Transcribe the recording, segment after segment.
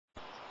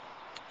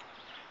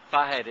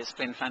Fahed, it's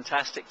been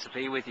fantastic to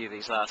be with you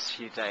these last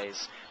few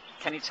days.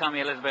 Can you tell me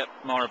a little bit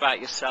more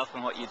about yourself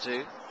and what you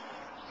do?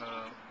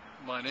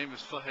 My name is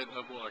Fahed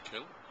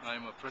Abu-Akel. I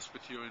am a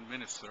Presbyterian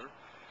minister,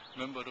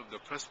 member of the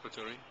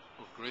Presbytery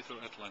of Greater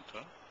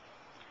Atlanta.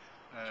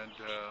 And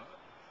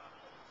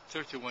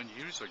 31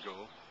 years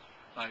ago,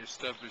 I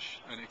established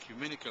an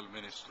ecumenical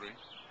ministry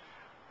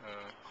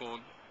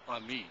called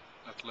AMI,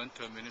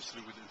 Atlanta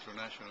Ministry with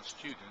International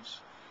Students.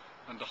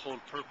 And the whole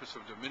purpose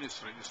of the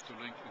ministry is to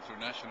link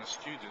international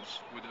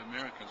students with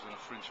Americans on a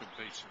friendship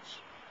basis.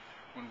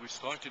 When we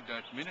started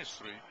that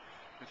ministry,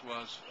 it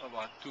was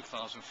about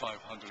 2,500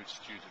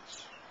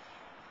 students.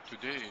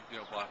 Today, there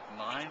are about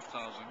 9,000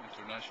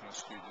 international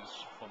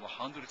students from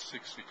 160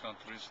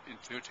 countries in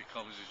 30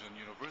 colleges and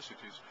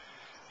universities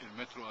in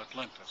Metro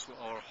Atlanta. So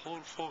our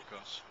whole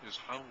focus is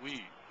how we,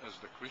 as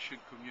the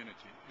Christian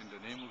community, in the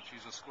name of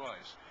Jesus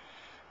Christ,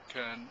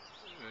 can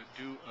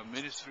do a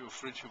ministry of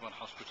friendship and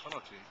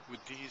hospitality with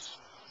these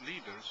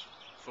leaders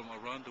from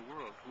around the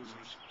world who's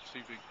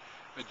receiving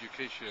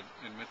education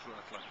in Metro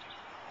Atlanta.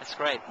 That's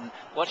great. And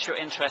what's your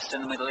interest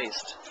in the Middle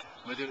East?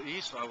 Middle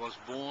East, I was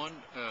born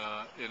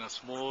in a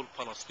small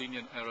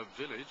Palestinian Arab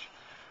village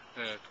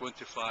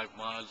 25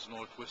 miles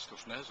northwest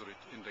of Nazareth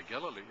in the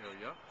Galilee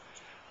area.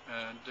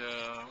 And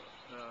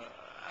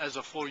as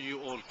a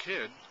 4-year-old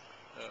kid,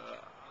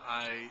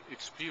 I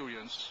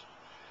experienced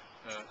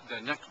the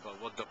Nakba,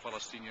 what the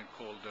Palestinians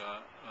call the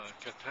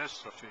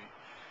catastrophe.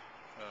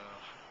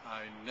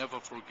 I never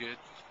forget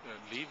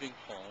leaving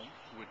home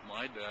with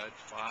my dad,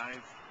 5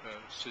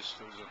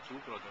 sisters and 2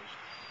 brothers,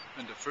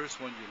 and the first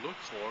one you look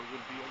for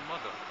will be your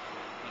mother,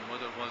 and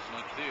mother was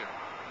not there.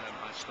 And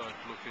I started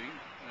looking,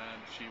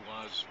 and she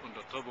was on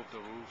the top of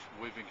the roof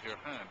waving her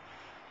hand.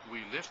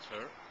 We left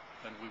her,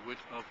 and we went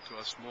up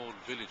to a small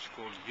village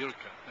called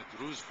Yirka, a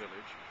Druze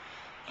village,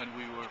 and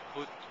we were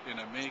put in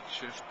a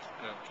makeshift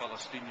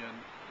Palestinian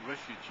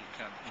refugee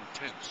camp in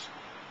tents.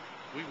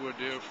 We were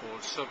there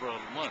for several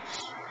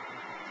months,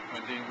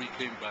 and then we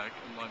came back,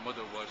 and my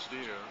mother was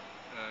there.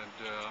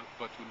 And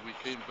but when we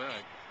came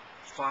back,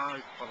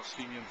 5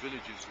 Palestinian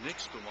villages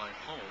next to my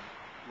home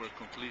were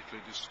completely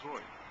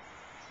destroyed.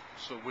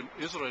 So when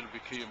Israel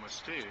became a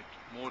state,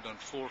 more than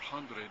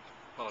 400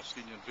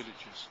 Palestinian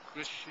villages,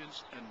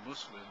 Christians and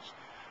Muslims,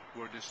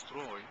 were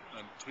destroyed,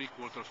 and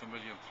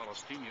 750,000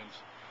 Palestinians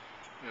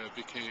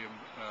became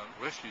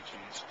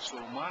refugees. So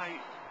my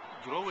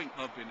growing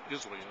up in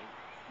Israel,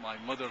 my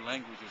mother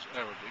language is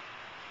Arabic,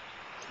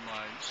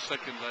 my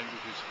second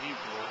language is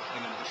Hebrew,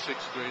 and in the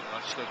 6th grade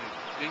I studied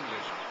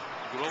English.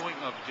 Growing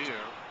up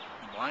there,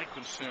 my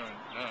concern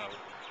now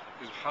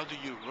is how do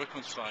you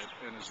reconcile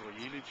an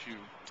Israeli Jew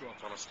to a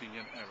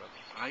Palestinian Arab?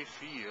 I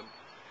feel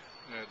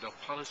the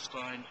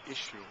Palestine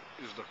issue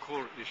is the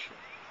core issue.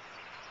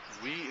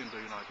 We in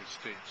the United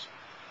States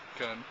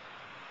can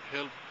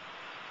help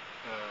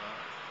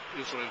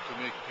Israel to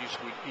make peace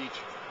with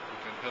Egypt. We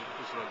can help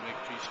Israel make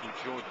peace with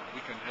Jordan.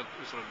 We can help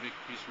Israel make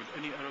peace with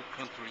any Arab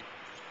country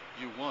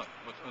you want.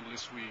 But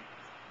unless we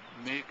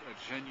make a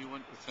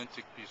genuine,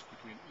 authentic peace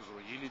between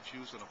Israeli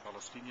Jews and a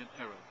Palestinian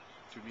Arab,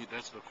 to me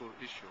that's the core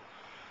issue.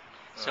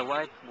 So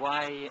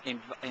why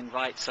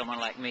invite someone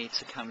like me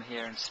to come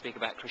here and speak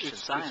about Christian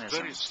Zionism? It's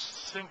very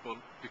simple,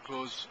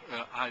 because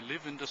I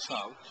live in the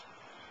South,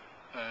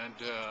 and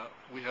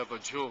we have a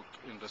joke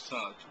in the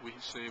South. We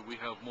say we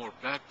have more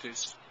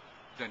Baptists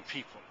than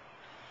people.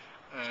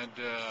 And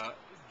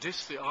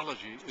this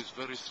theology is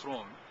very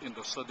strong in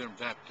the Southern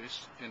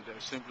Baptists, in the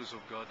Assemblies of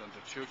God and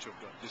the Church of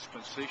God,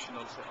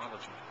 dispensational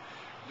theology,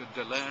 that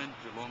the land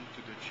belonged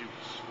to the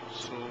Jews.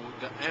 So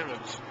the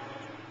Arabs,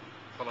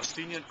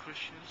 Palestinian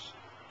Christians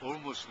or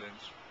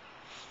Muslims,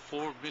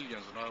 4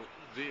 million now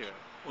there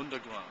on the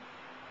ground,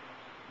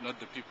 not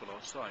the people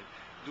outside,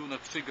 do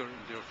not figure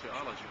in their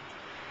theology.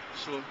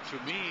 So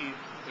to me,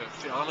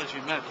 theology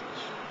matters.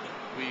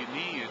 We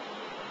need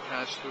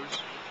pastors,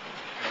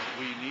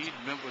 we need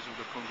members of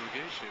the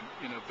congregation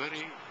in a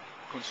very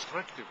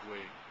constructive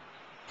way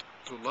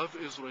to love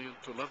Israel,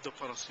 to love the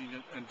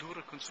Palestinians, and do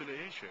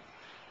reconciliation.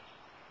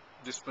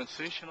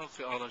 Dispensational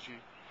theology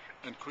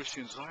and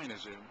Christian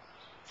Zionism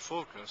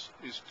focus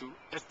is to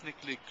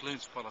ethnically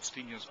cleanse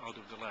Palestinians out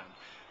of the land.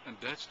 And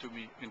that's, to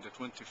me, in the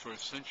 21st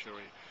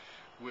century,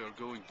 we are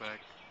going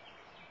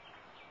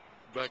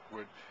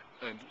backward.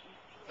 And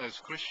as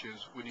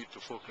Christians, we need to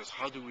focus,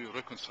 how do we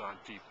reconcile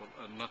people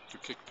and not to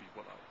kick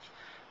people out?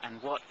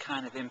 And what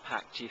kind of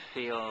impact do you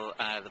feel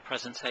the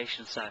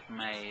presentations I've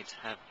made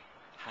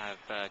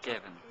have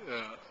given?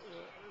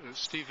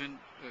 Stephen,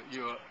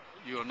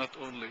 you are not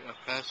only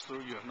a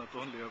pastor, you are not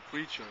only a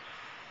preacher,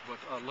 but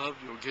I love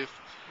your gift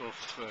of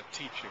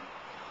teaching,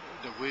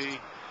 the way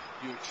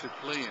you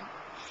explain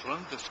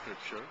from the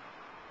scripture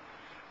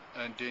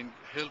and then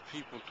help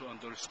people to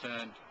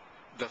understand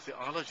the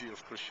theology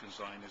of Christian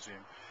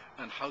Zionism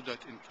and how that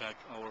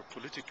impacts our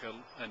political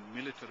and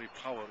military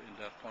power in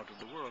that part of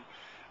the world.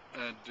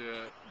 And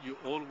you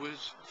always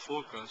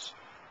focus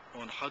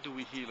on how do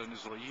we heal an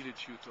Israeli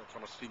Jew to a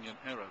Palestinian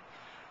Arab,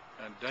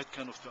 and that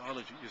kind of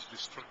theology is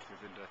destructive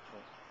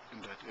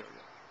in that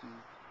area.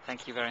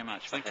 Thank you very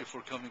much. Thank Fahed. you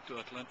for coming to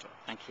Atlanta.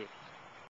 Thank you.